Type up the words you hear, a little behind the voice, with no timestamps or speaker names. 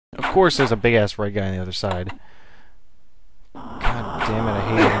Of course, there's a big-ass red guy on the other side. God damn it, I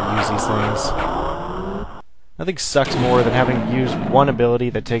hate having to use these things. Nothing sucks more than having to use one ability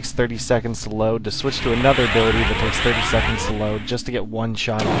that takes 30 seconds to load to switch to another ability that takes 30 seconds to load just to get one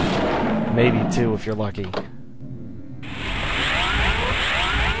shot off. Maybe two if you're lucky.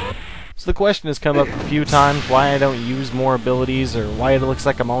 So the question has come up a few times why I don't use more abilities or why it looks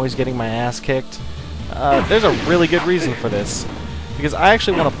like I'm always getting my ass kicked. There's a really good reason for this. Because I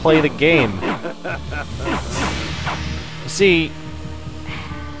actually want to play the game. You see,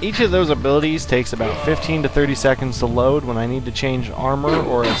 each of those abilities takes about 15 to 30 seconds to load. When I need to change armor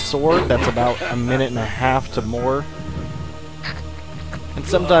or a sword, that's about a minute and a half to more. And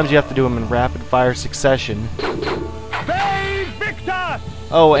sometimes you have to do them in rapid-fire succession.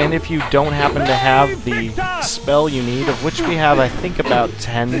 Oh, and if you don't happen to have the spell you need, of which we have, I think, about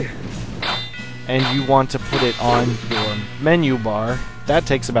 10, and you want to put it on your menu bar, that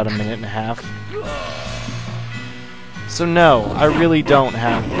takes about a minute and a half. So no, I really don't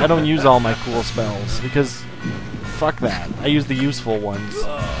I don't use all my cool spells, because fuck that. I use the useful ones.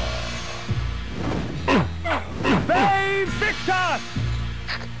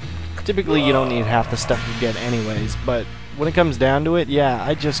 Typically you don't need half the stuff you get anyways, but when it comes down to it, yeah,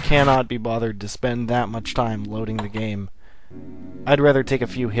 I just cannot be bothered to spend that much time loading the game. I'd rather take a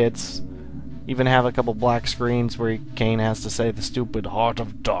few hits, even have a couple black screens where Kane has to say the stupid Heart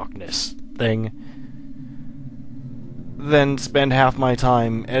of Darkness thing, than spend half my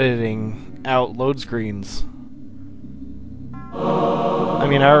time editing out load screens. I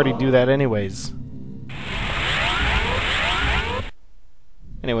mean, I already do that anyways.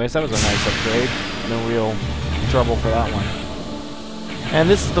 Anyways, that was a nice upgrade. No real trouble for that one. And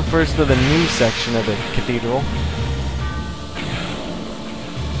this is the first of the new section of the cathedral.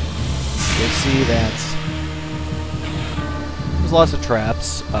 You'll see that there's lots of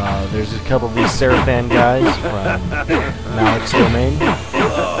traps. There's a couple of these Seraphan guys from Malik's domain.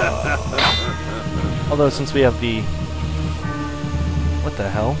 Although since we have the... What the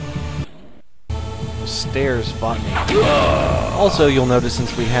hell? The stairs fought me. Also, you'll notice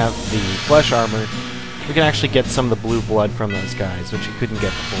since we have the flesh armor, we can actually get some of the blue blood from those guys, which you couldn't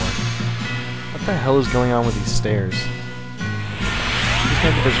get before. What the hell is going on with these stairs?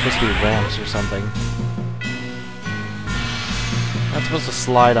 Maybe there's supposed to be ramps or something. Not supposed to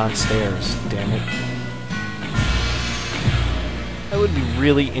slide on stairs, damn it. That would be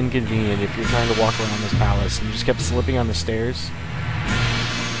really inconvenient if you're trying to walk around this palace and you just kept slipping on the stairs.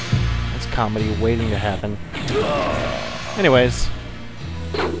 That's comedy waiting to happen. Anyways.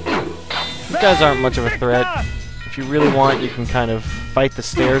 These guys aren't much of a threat. If you really want, you can kind of fight the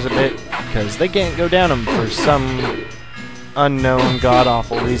stairs a bit, because they can't go down them for some unknown,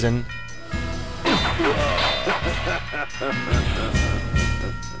 god-awful reason. That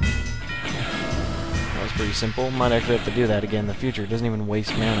was pretty simple. Might actually have to do that again in the future. It doesn't even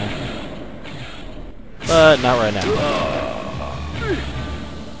waste mana. But not right now.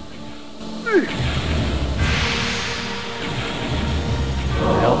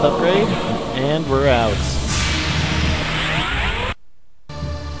 Health upgrade, and we're out.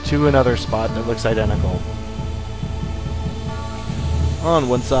 To another spot that looks identical. On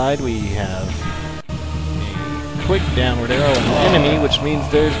one side we have a quick downward arrow and an enemy, which means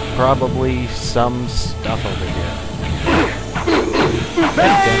there's probably some stuff over here. God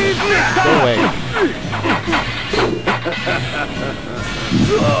damn it. Go away.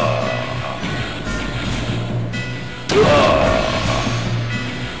 Oh,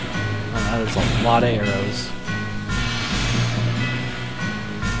 that is a lot of arrows.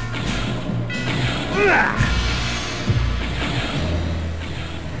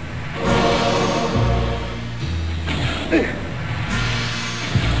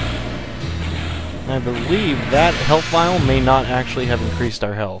 I believe that health vial may not actually have increased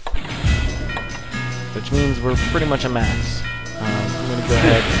our health, which means we're pretty much a max. I'm going to go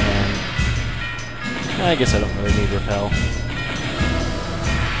ahead and... I guess I don't really need repel.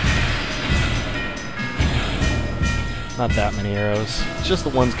 Not that many arrows. It's just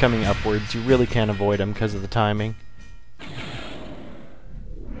the ones coming upwards. You really can't avoid them because of the timing.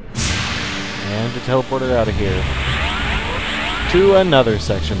 And to teleport her out of here to another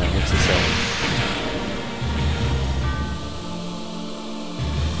section that looks the same.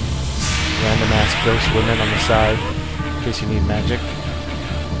 Random ass ghost women on the side, in case you need magic.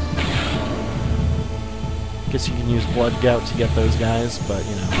 Guess you can use blood gout to get those guys, but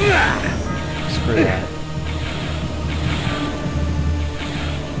you know, screw that.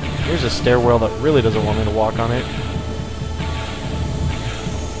 Here's a stairwell that really doesn't want me to walk on it.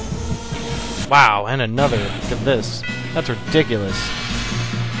 Wow, and another. Look at this. That's ridiculous.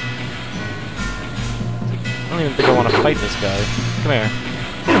 even think I want to fight this guy. Come here.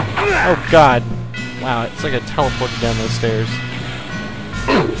 Oh god. Wow, it's like I teleported down those stairs.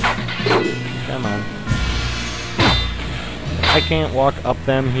 Come on. I can't walk up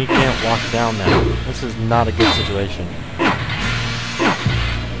them, he can't walk down them. This is not a good situation.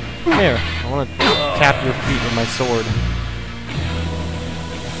 Here, I want to tap your feet with my sword.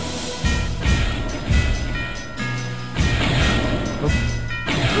 Oop.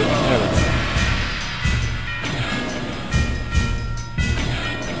 There we go.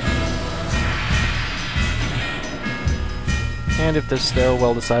 And if this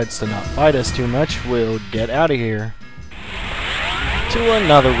stairwell decides to not fight us too much, we'll get out of here. To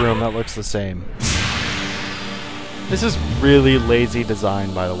another room that looks the same. This is really lazy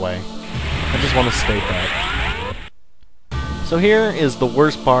design, by the way. I just want to state that. So here is the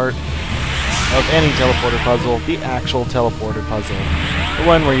worst part of any teleporter puzzle, the actual teleporter puzzle. The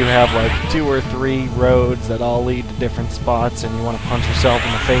one where you have like 2 or 3 roads that all lead to different spots and you want to punch yourself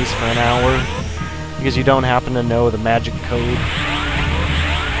in the face for an hour because you don't happen to know the magic code.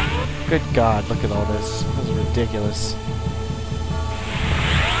 Good God, look at all this. This is ridiculous.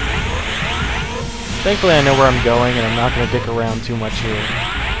 Thankfully I know where I'm going and I'm not going to dick around too much here.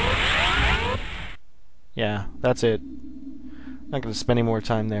 Yeah, that's it. Not going to spend any more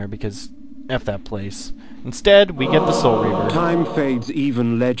time there because F that place. Instead, we get the Soul Reaver. Time fades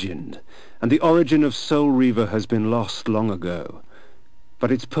even legend, and the origin of Soul Reaver has been lost long ago.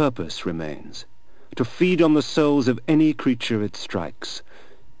 But its purpose remains. To feed on the souls of any creature it strikes.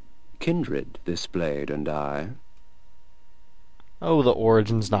 Kindred, this blade and I. Oh, the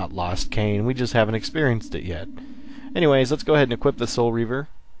origin's not lost, Kane. We just haven't experienced it yet. Anyways, let's go ahead and equip the Soul Reaver,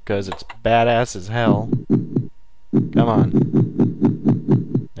 because it's badass as hell. Come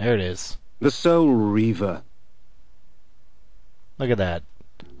on. There it is. The Soul Reaver. Look at that.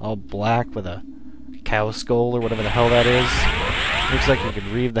 All black with a cow skull or whatever the hell that is. Looks like you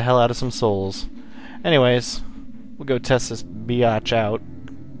could reave the hell out of some souls. Anyways, we'll go test this biatch out.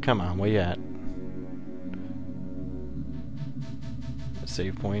 Come on, where you at?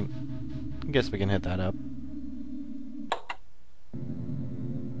 Save point. I guess we can hit that up.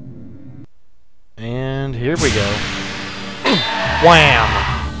 And here we go.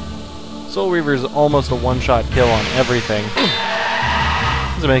 Wham! Soul Reaver is almost a one-shot kill on everything.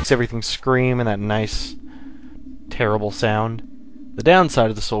 This makes everything scream in that nice, terrible sound. The downside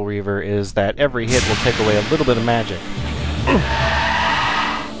of the Soul Reaver is that every hit will take away a little bit of magic.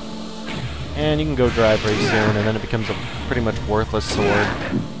 And you can go dry pretty soon, and then it becomes a pretty much worthless sword.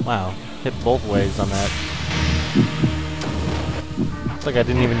 Wow, hit both ways on that. Looks like I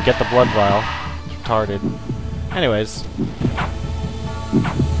didn't even get the blood vial. It's retarded. Anyways.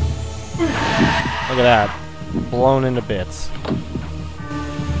 Look at that. Blown into bits.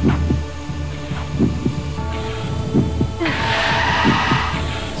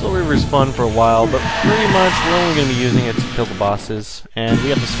 Soul Reaver's fun for a while, but pretty much we're only going to be using it to kill the bosses, and we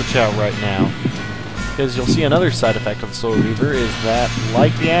have to switch out right now. Because you'll see another side effect of the Soul Reaver is that,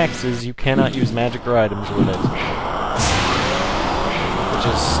 like the axes, you cannot use magic or items with it. Which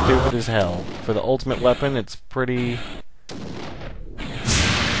is stupid as hell. For the ultimate weapon, it's pretty...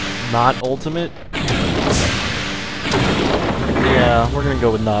 not ultimate? Yeah, we're going to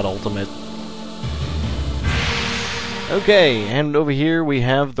go with not ultimate. Okay, and over here we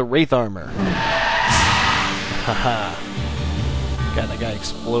have the Wraith Armor. Haha. God, that guy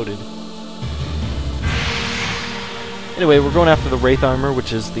exploded. Anyway, we're going after the Wraith Armor,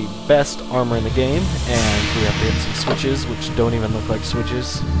 which is the best armor in the game, and we have to hit some switches, which don't even look like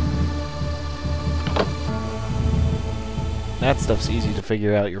switches. That stuff's easy to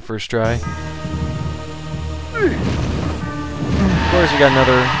figure out your first try. Of course, we got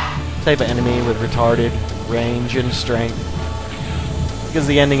another type of enemy with retarded range and strength. Because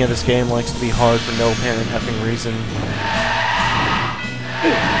the ending of this game likes to be hard for no apparent effing reason.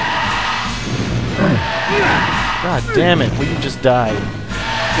 God damn it, will you just die?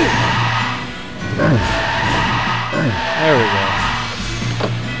 There we go.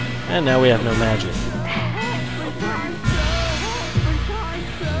 And now we have no magic.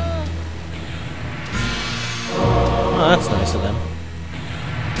 Oh, that's nice of them.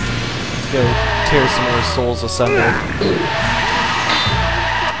 Let's go tear some more souls asunder.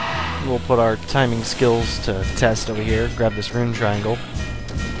 We'll put our timing skills to test over here. Grab this rune triangle.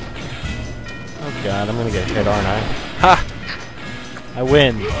 Oh god, I'm gonna get hit, aren't I? Ha! I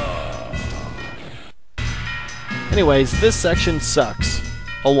win. Anyways, this section sucks.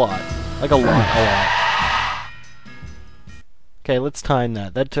 A lot. Like a lot. Okay, let's time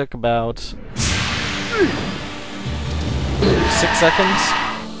that. That took about 6 seconds.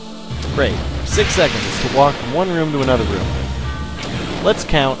 Great. 6 seconds to walk from one room to another room. Let's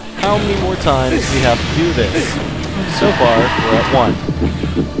count how many more times we have to do this. So far, we're at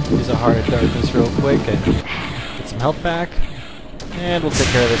 1. Use a Heart of Darkness real quick and get some health back. And we'll take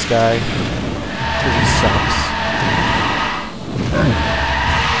care of this guy, because he sucks.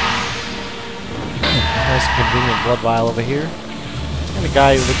 Nice convenient blood vial over here. And a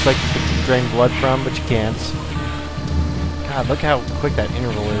guy who looks like you could drain blood from, but you can't. God, look how quick that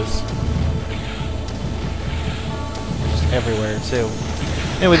interval is. Just everywhere, too.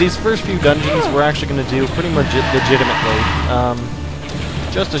 Anyway, these first few dungeons we're actually going to do pretty much legitimately.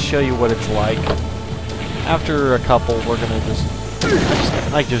 Just to show you what it's like. After a couple, we're going to just...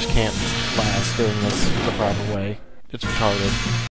 I just can't last doing this the proper way. It's retarded.